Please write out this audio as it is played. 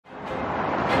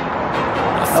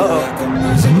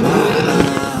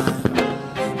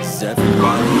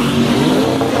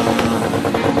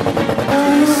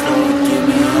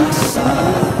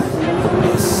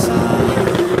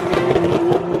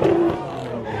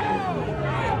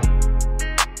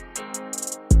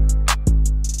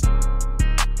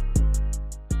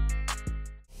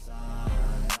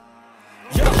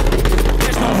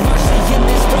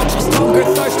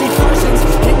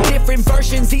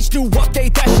Each new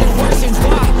update that shit worsens.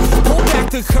 Why? Pull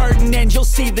back the curtain and you'll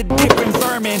see the different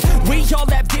vermin. We all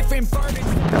have different burdens.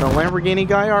 Got a Lamborghini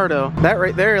Gallardo. That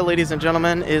right there, ladies and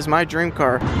gentlemen, is my dream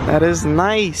car. That is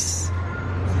nice.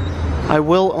 I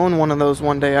will own one of those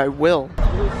one day. I will.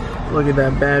 Look at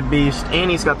that bad beast. And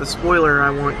he's got the spoiler I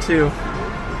want too.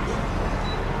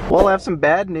 Well, I have some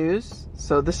bad news.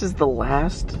 So this is the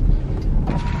last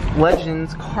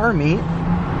Legends car meet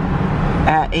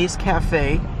at Ace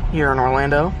Cafe here in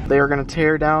Orlando. They are going to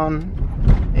tear down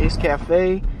Ace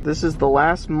Cafe. This is the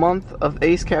last month of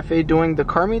Ace Cafe doing the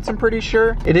car meets, I'm pretty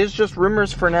sure. It is just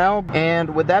rumors for now.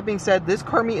 And with that being said, this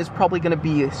car meet is probably going to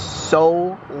be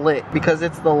so lit because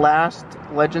it's the last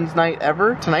Legends night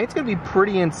ever. Tonight's going to be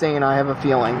pretty insane, I have a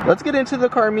feeling. Let's get into the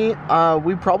car meet.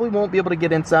 We probably won't be able to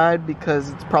get inside because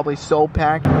it's probably so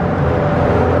packed.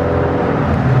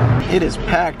 It is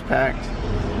packed.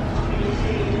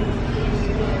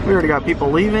 We already got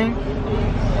people leaving.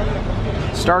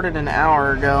 Started an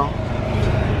hour ago.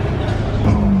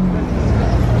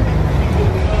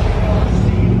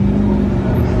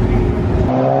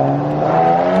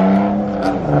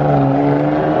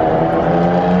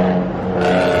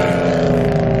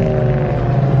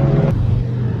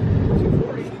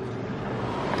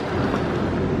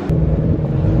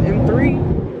 M3.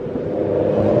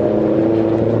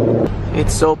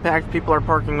 It's so packed, people are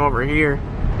parking over here.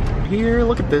 Here,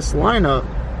 look at this lineup.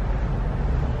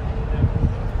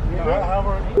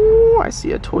 Ooh, I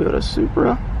see a Toyota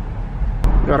Supra.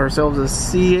 Got ourselves a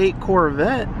C8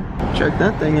 Corvette. Check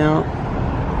that thing out.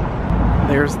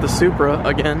 There's the Supra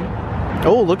again.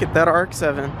 Oh, look at that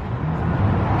RX-7.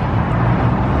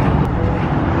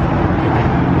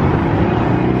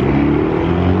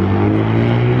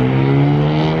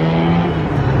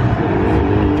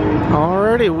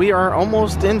 Alrighty, we are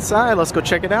almost inside. Let's go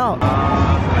check it out.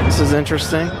 This is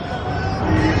interesting.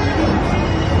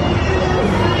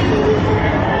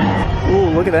 Ooh,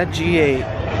 look at that G8.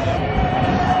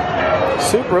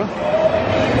 Supra.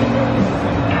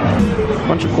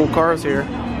 Bunch of cool cars here.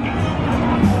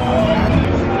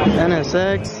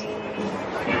 NSX.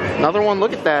 Another one,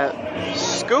 look at that.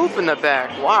 Scoop in the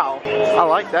back. Wow. I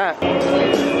like that.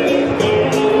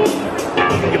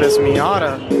 Look at this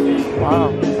Miata.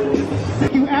 Wow.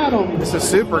 You had them. This is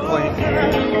super clean.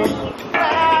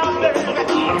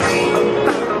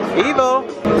 Evo.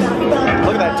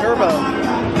 Look at that turbo.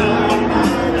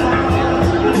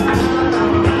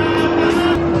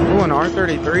 Ooh, an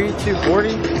R33, 240.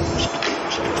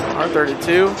 R32.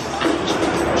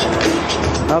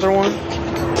 Another one.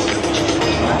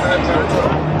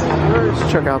 Let's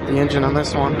check out the engine on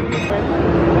this one.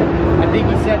 I think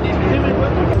he said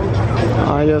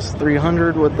IS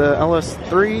 300 with the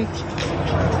LS3.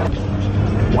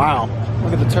 Wow,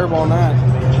 look at the turbo on that.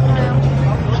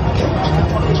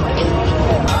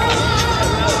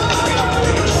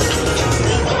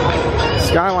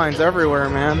 Skylines everywhere,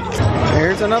 man.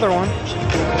 Here's another one.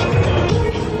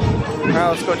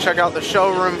 Now let's go check out the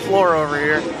showroom floor over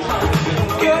here.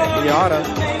 Miata.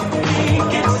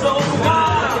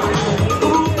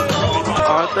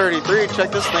 R33,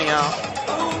 check this thing out.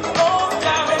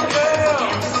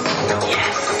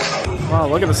 Wow,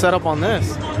 look at the setup on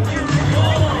this.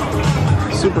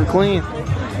 Super clean.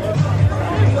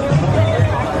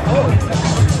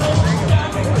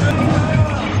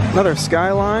 Another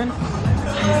Skyline.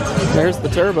 There's the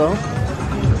turbo.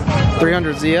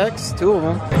 300ZX, two of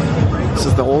them. This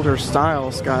is the older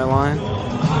style Skyline.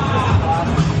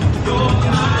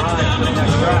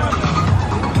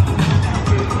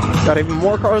 Got even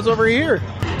more cars over here.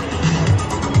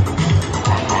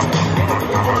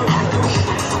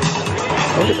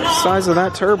 Look at the size of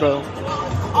that turbo.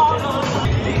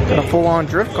 Got a full-on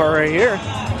drift car right here.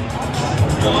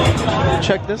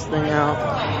 Check this thing out.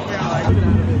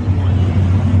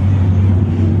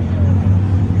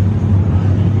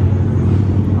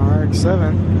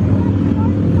 RX-7.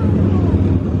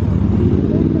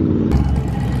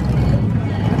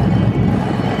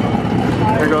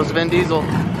 There goes Vin Diesel.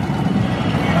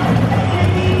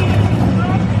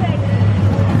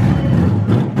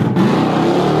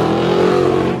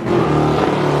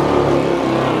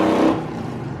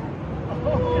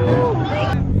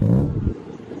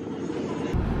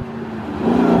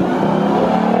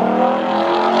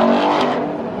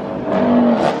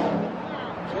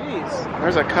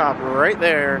 There's a cop right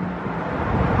there.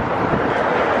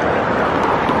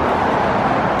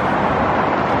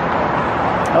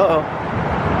 Uh-oh.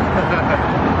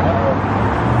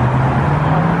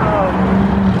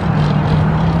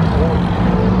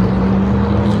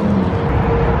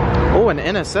 Oh, an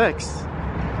NSX.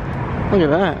 Look at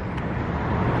that.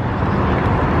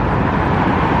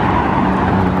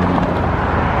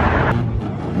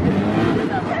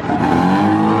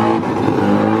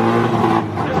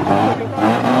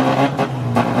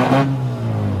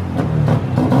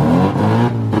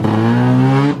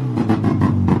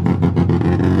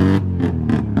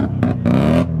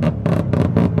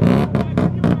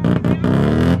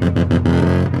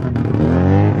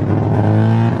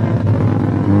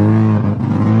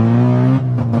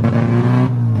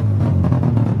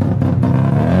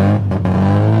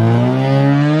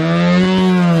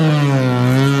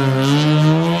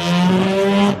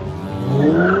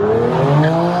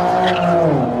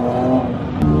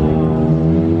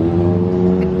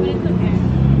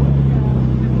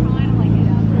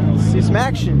 Some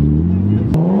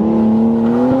action.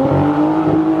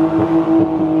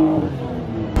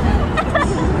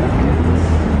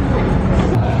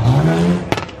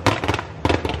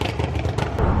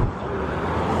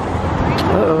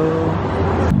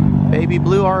 Uh-oh. Baby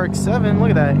blue RX-7,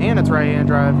 look at that, and it's right-hand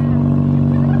drive.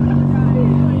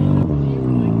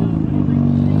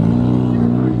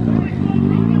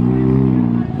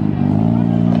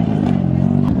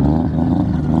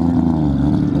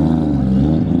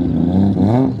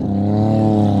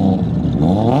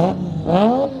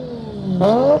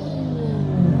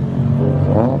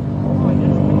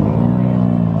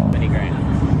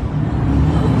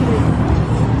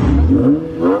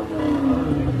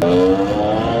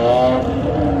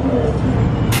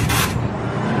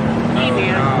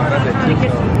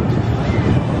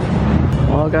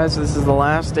 Well guys, this is the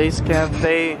last Ace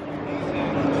Cafe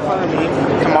car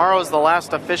meet. Tomorrow is the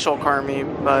last official car meet,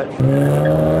 but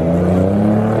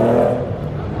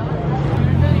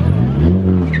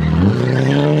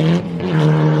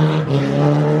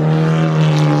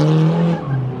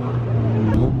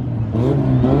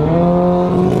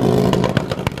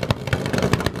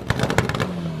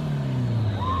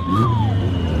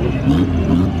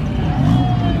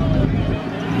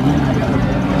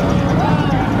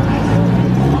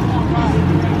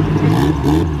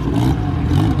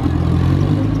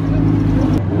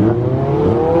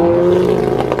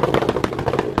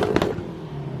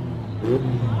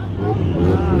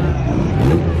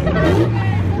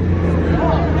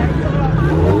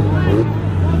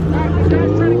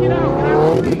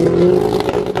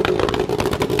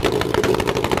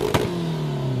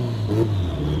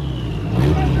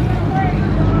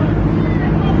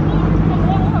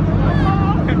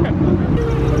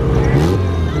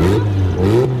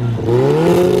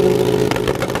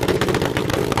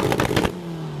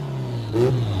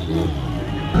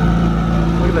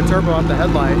look at the turbo off the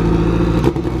headlight.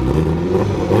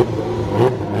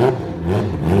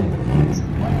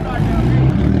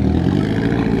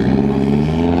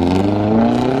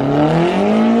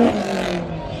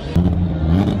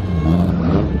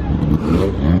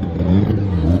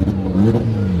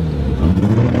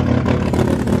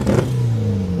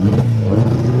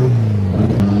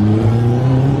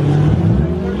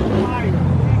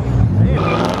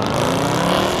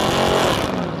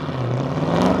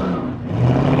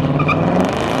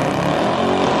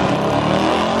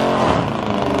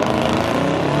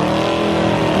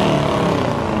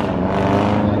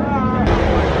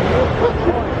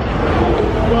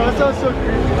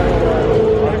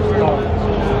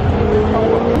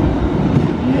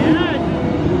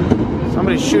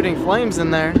 Somebody's shooting flames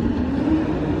in there.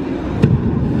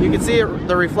 You can see it,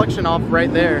 the reflection off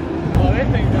right there.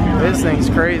 This thing's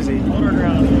crazy. You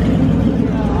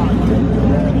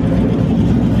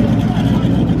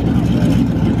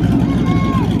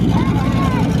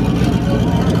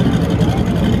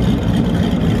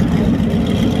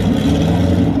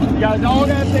guys all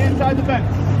gotta stay inside the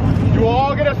fence. You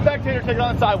all get a spectator ticket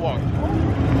on the sidewalk.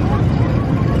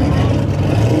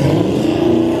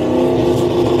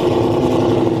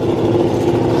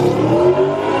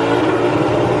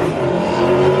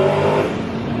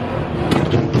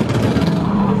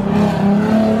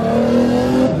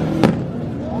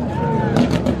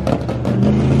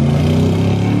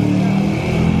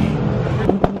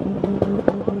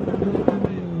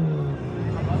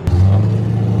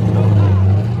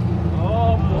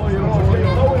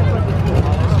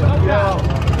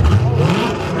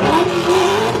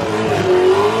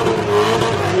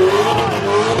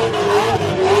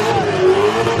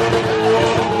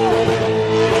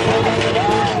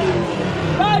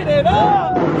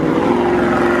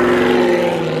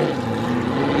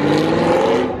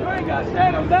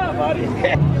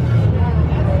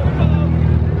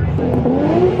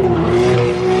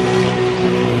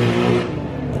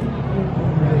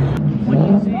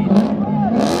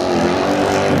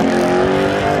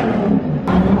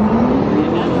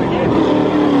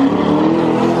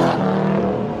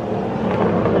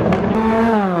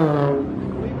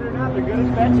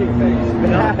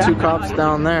 Two cops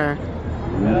down there.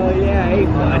 Hell yeah, hey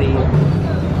buddy.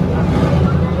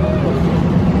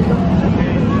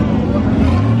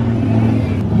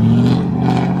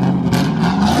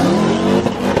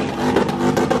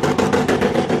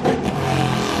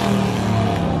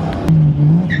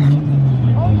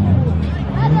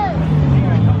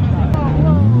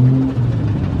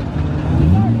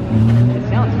 It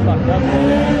sounds fucked up.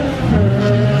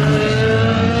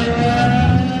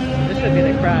 This would be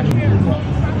the crash.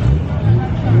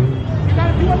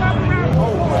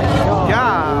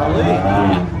 Golly.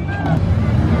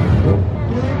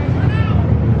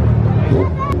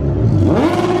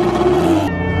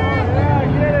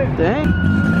 Dang.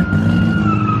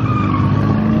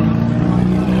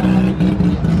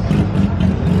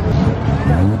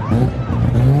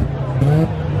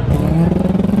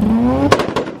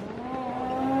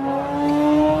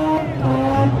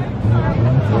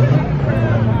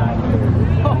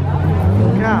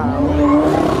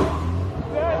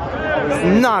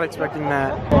 Not expecting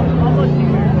that.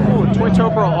 Oh, twin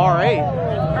turbo R8.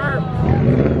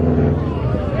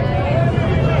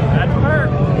 That's her.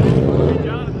 Hey,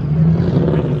 Johnathan.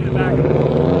 Get back.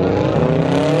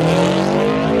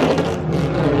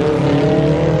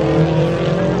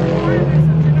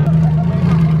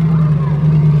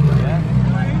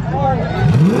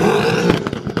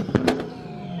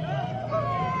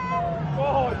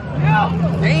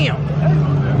 Damn.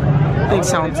 That thing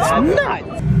sounds nuts.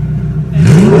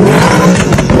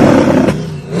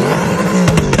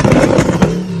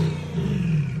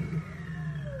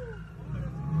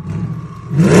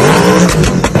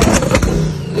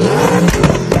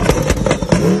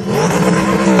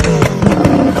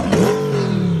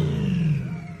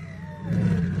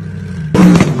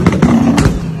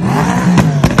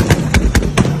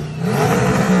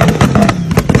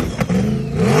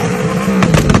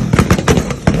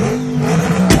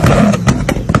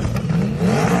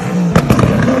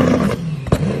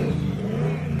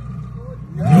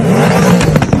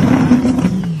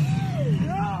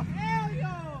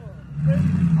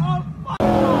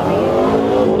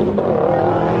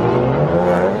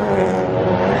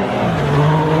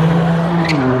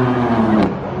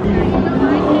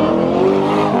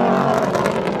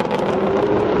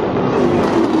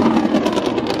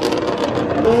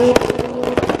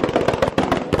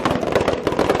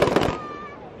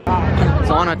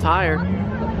 On a tire.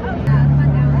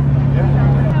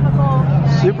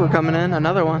 Super coming in,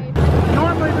 another one.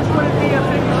 Normally this wouldn't be a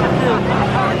big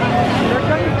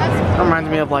That reminds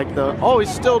me of like the, oh, he's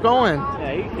still going.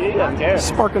 Yeah, he doesn't care.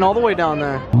 Sparking all the way down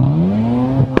there.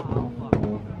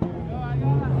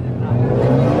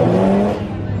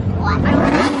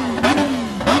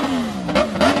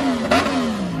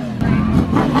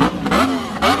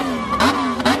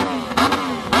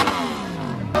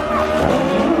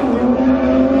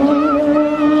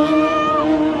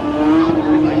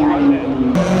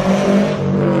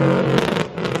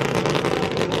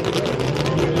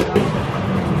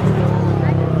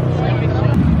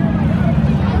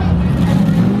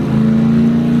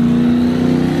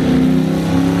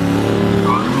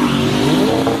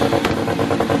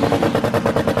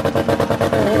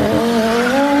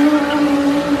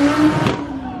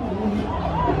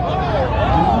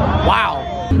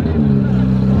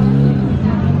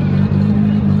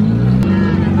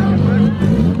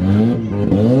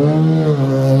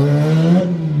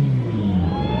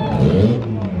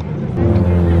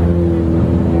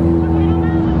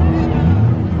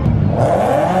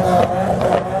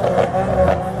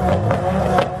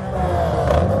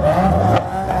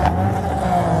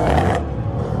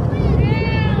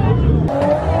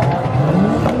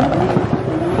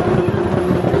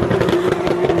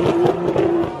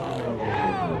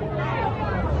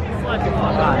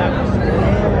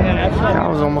 That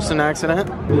was almost an accident.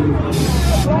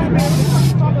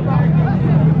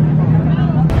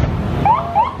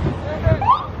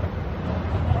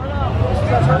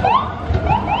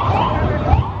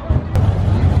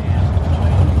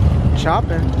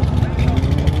 Chopping.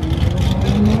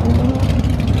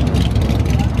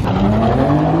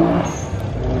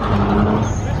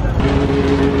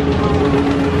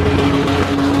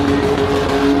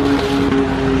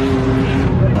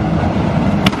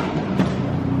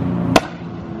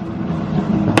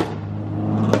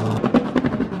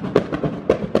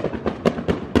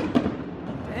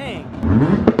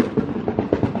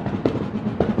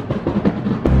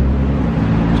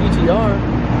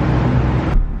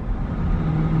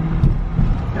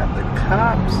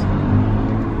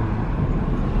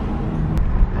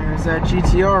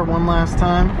 GTR one last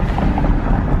time.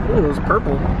 Ooh, it was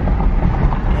purple.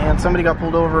 And somebody got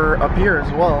pulled over up here as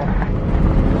well.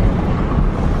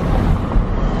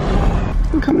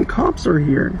 Look how many cops are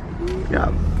here.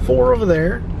 Got 4 over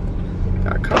there.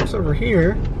 Got cops over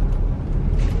here.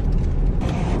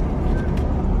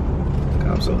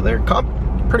 Cops over there. Cop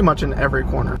pretty much in every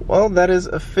corner. Well, that is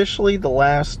officially the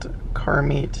last car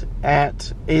meet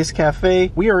at Ace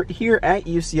Cafe. We are here at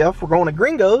UCF. We're going to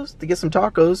Gringo's to get some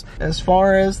tacos. As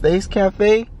far as the Ace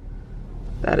Cafe,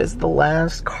 that is the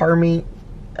last car meet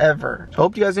ever. So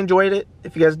hope you guys enjoyed it.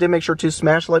 If you guys did, make sure to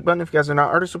smash the like button. If you guys are not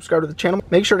already subscribed to the channel,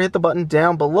 make sure to hit the button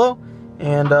down below.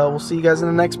 And we'll see you guys in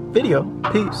the next video.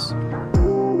 Peace.